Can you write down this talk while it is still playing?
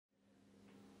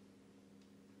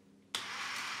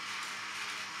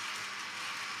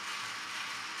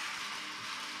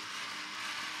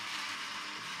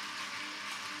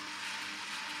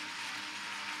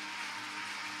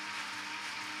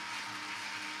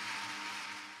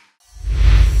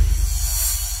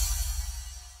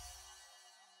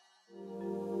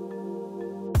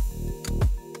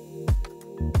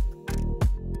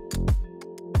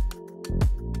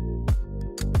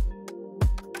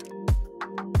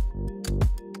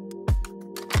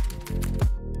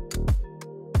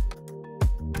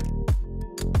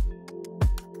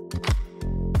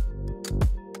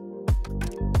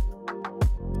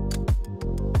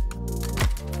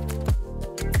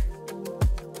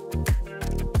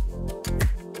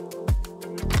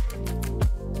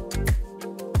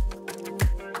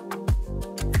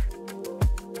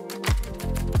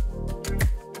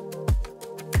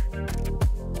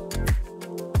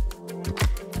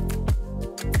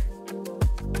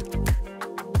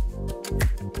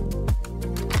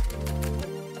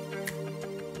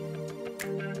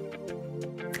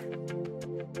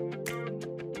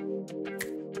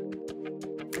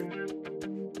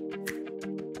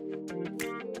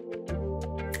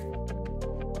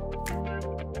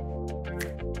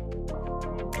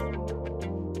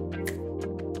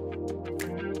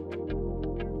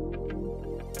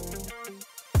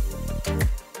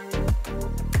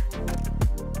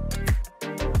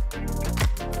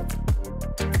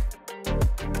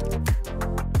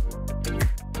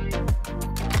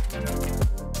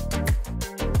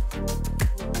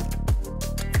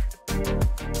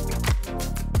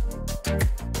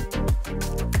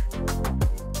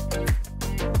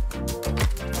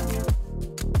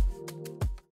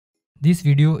This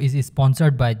video is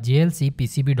sponsored by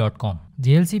JLCPCB.com.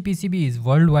 JLC PCB is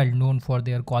worldwide known for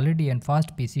their quality and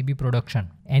fast PCB production.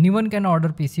 Anyone can order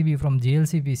PCB from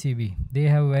JLC PCB. They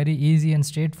have very easy and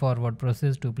straightforward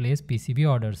process to place PCB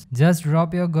orders. Just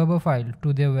drop your Gerber file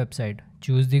to their website.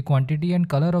 Choose the quantity and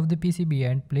color of the PCB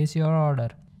and place your order.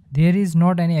 There is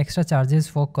not any extra charges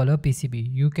for color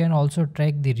PCB. You can also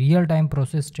track the real-time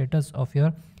process status of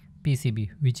your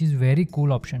PCB, which is very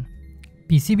cool option.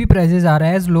 PCB prices are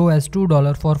as low as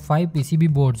 $2 for 5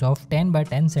 PCB boards of 10 by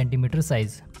 10 cm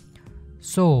size.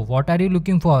 So what are you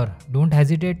looking for? Don't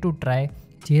hesitate to try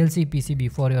JLC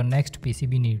PCB for your next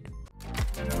PCB need.